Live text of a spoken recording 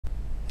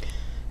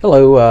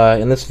Hello,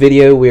 in this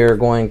video we are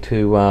going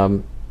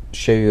to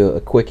show you a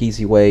quick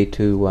easy way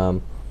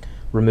to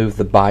remove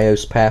the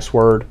BIOS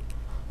password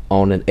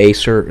on an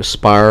Acer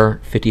Aspire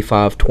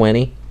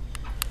 5520.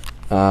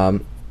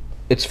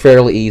 It's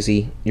fairly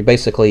easy. You're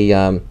basically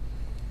going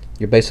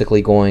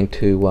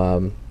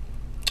to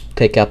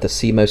take out the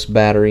CMOS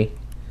battery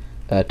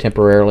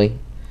temporarily.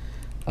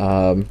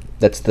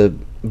 That's the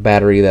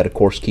battery that of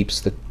course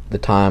keeps the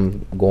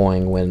time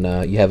going when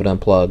you have it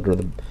unplugged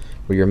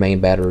or your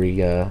main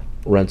battery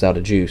runs out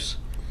of juice,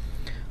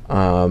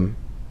 and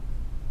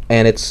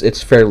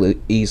it's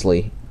fairly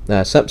easily.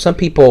 Some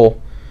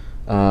people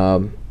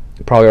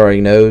probably already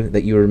know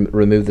that you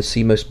remove the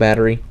CMOS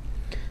battery.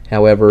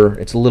 However,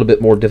 it's a little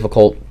bit more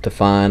difficult to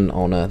find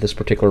on this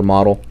particular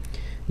model.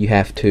 You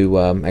have to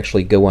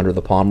actually go under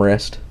the palm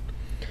rest.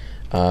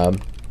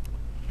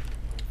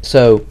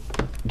 So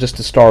just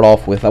to start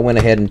off with, I went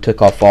ahead and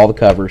took off all the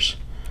covers.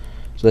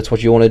 So that's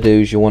what you want to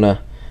do, is you want to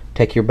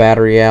take your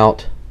battery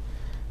out.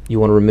 You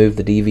want to remove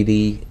the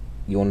DVD.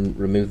 You want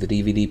to remove the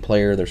DVD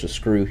player. There's a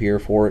screw here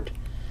for it.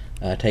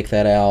 Take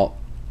that out.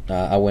 You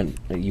want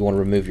to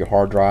remove your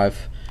hard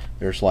drive.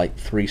 There's like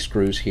 3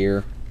 screws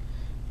here,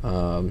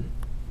 and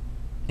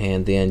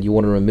then you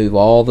want to remove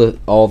all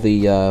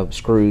the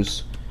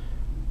screws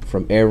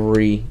from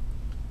every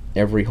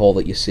hole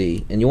that you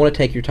see. And you want to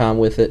take your time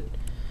with it.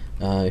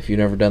 If you've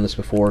never done this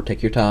before,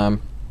 take your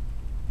time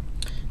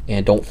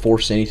and don't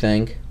force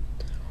anything.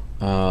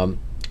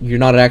 You're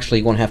not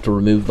actually going to have to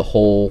remove the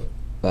whole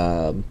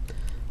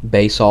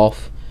base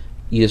off.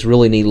 You just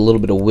really need a little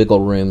bit of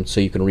wiggle room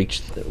so you can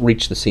reach the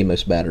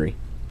CMOS battery.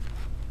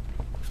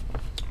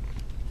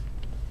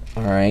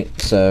 Alright,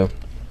 so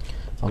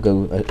I'll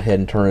go ahead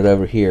and turn it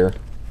over here.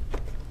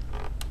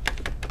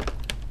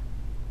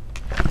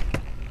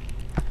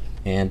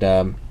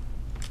 And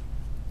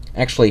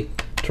actually,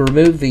 to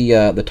remove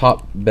the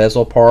top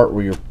bezel part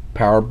where your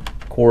power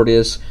cord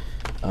is,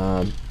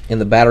 in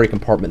the battery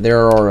compartment,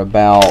 there are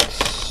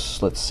about,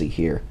 let's see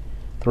here,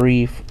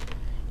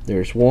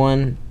 there's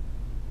 1,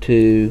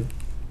 2,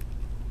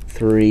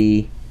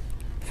 3,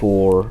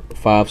 4,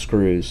 5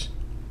 screws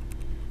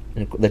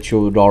that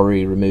you would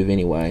already remove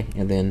anyway,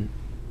 and then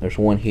there's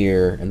one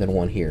here and then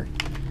one here,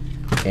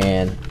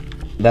 and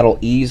that'll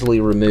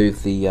easily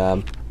remove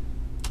the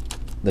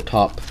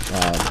top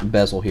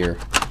bezel here.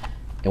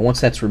 And once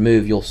that's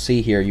removed, you'll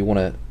see here you want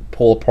to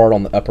pull apart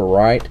on the upper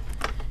right,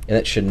 and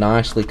it should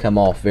nicely come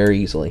off very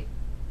easily.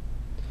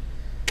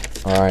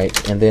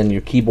 Alright, and then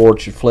your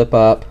keyboard should flip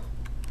up,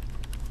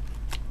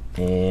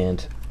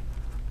 and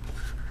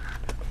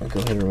I'll go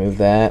ahead and remove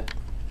that.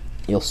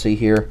 You'll see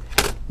here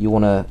you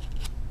want to,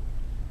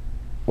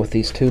 with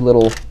these 2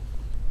 little,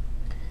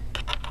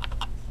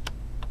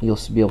 you'll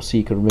be able to see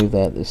you can remove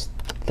that. This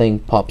thing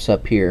pops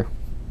up here.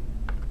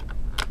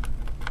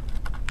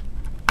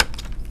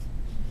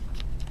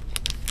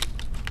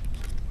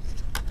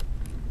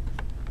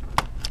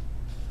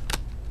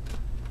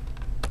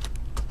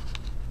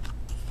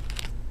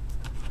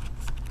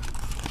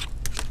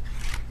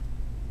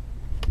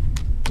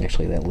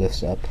 Actually, that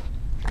lifts up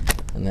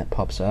and that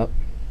pops up,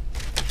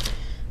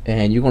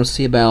 and you're going to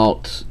see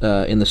about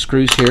in the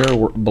screws here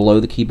below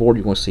the keyboard,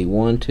 you're going to see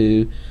 1,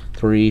 2,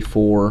 3,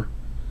 4, I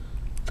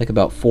think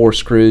about 4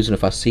 screws. And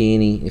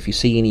if you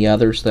see any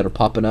others that are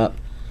popping up,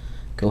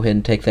 go ahead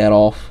and take that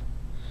off.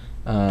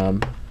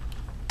 And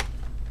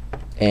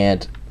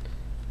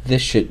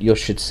this you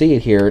should see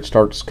it here. It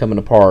starts coming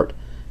apart.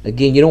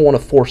 Again, you don't want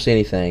to force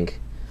anything,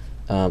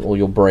 or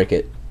you'll break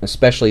it.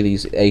 Especially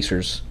these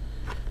Acers.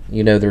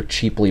 You know, they're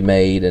cheaply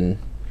made, and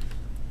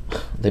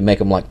they make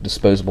them like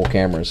disposable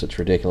cameras. It's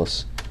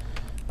ridiculous.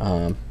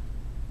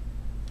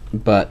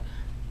 But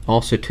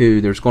also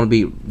too, there's going to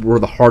be, where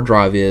the hard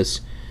drive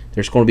is,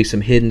 there's going to be some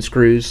hidden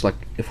screws. Like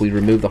if we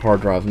remove the hard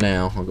drive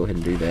now, I'll go ahead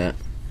and do that.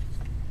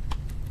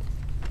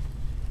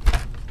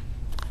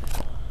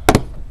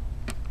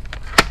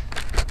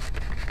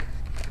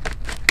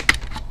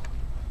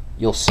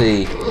 You'll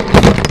see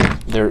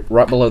there,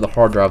 right below the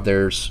hard drive,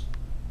 there's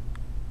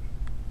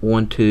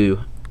 1, 2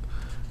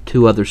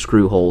 other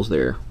screw holes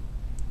there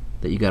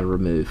that you got to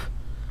remove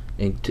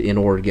in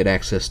order to get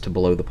access to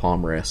below the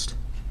palm rest.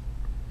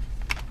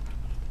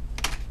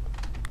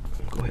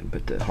 Go ahead and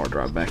put the hard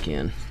drive back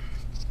in.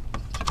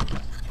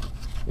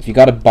 If you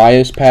got a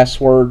BIOS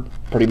password,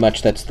 pretty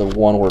much that's the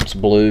one where it's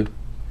blue.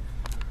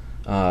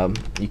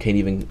 You can't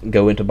even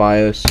go into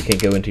BIOS. You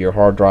can't go into your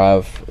hard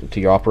drive, to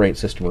your operating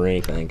system, or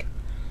anything.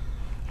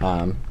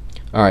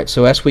 Alright,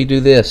 so as we do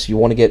this, you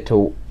want to get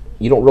to,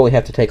 you don't really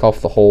have to take off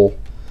the whole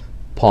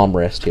palm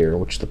rest here,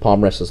 which the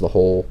palm rest is the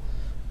whole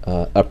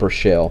upper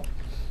shell.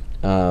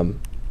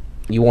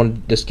 You want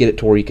to just get it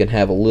to where you can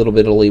have a little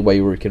bit of leeway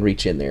where you can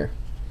reach in there.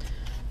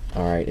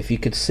 Alright, if you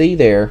could see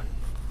there,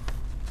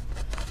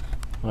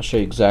 I'll show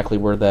you exactly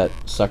where that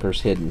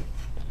sucker's hidden.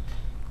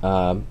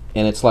 And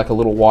it's like a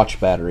little watch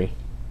battery.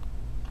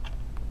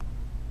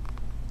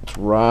 It's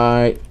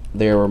right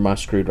there where my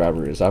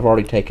screwdriver is. I've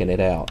already taken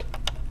it out.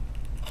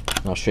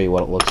 I'll show you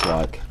what it looks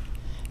like.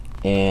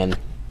 And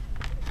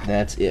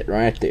that's it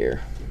right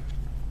there.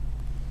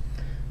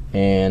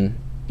 and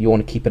you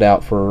want to keep it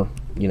out for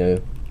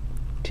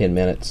 10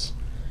 minutes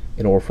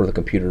in order for the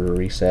computer to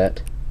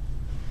reset.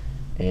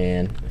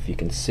 And if you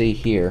can see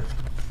here,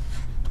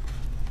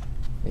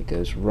 it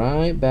goes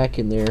right back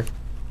in there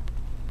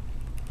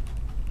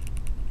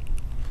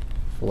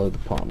below the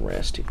palm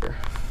rest here. Go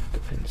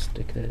ahead and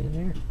stick that in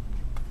there.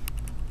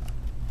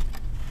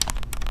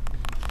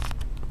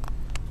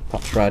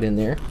 Pops right in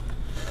there.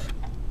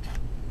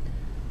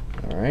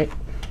 Alright,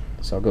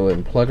 so I'll go ahead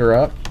and plug her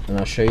up, and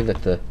I'll show you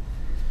that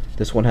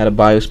this one had a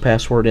BIOS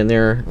password in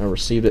there. I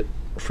received it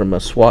from a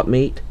swap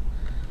meet,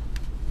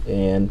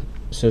 and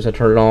as soon as I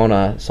turned it on,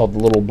 I saw the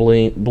little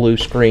blue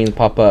screen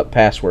pop up,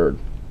 password.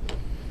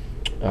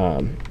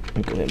 I'll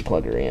go ahead and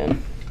plug her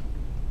in.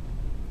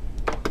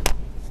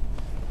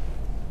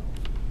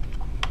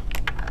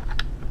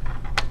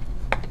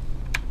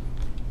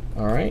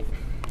 Alright.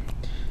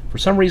 For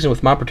some reason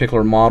with my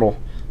particular model,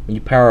 when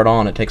you power it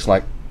on, it takes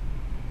like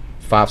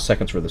 5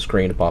 seconds for the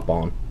screen to pop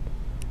on.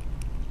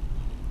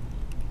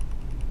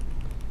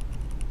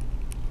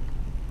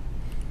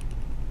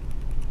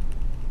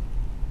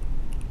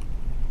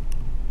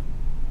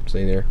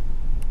 See there?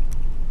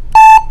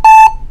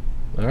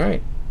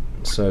 Alright,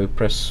 so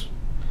press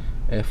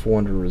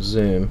F1 to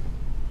resume.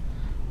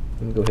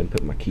 Let me go ahead and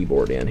put my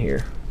keyboard in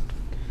here.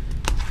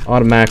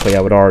 Automatically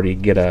I would already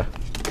get an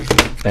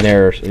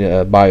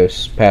error,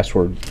 BIOS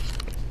password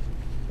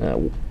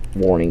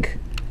warning.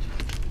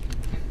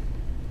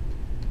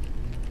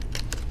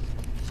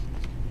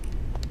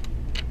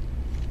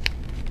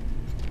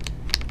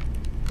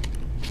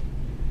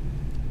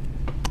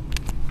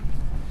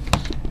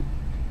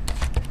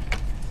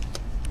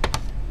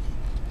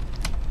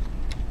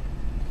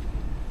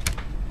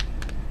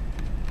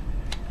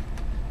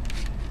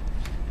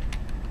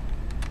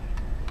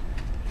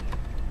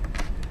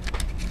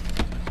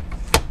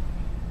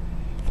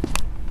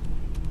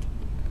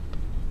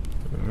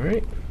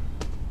 Alright,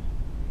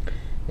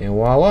 and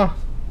voila,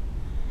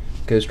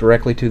 goes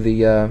directly to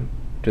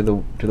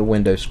the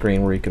Windows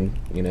screen where you can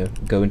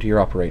go into your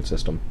operating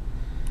system.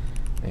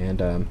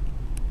 And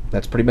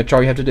that's pretty much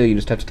all you have to do. You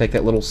just have to take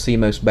that little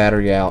CMOS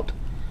battery out.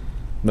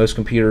 Most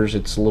computers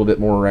it's a little bit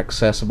more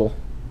accessible,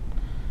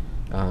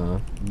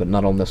 but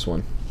not on this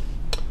one.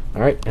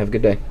 Alright, have a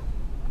good day.